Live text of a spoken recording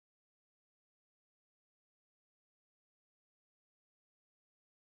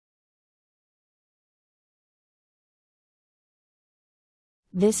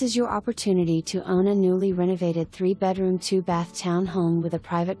This is your opportunity to own a newly renovated 3-bedroom 2-bath townhome with a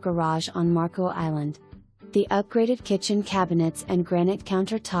private garage on Marco Island. The upgraded kitchen cabinets and granite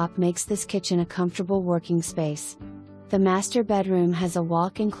countertop makes this kitchen a comfortable working space. The master bedroom has a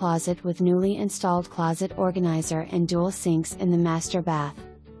walk-in closet with newly installed closet organizer and dual sinks in the master bath.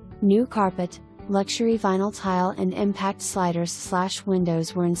 New carpet, luxury vinyl tile and impact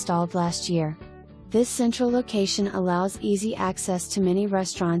sliders/windows were installed last year. This central location allows easy access to many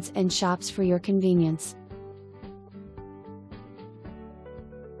restaurants and shops for your convenience.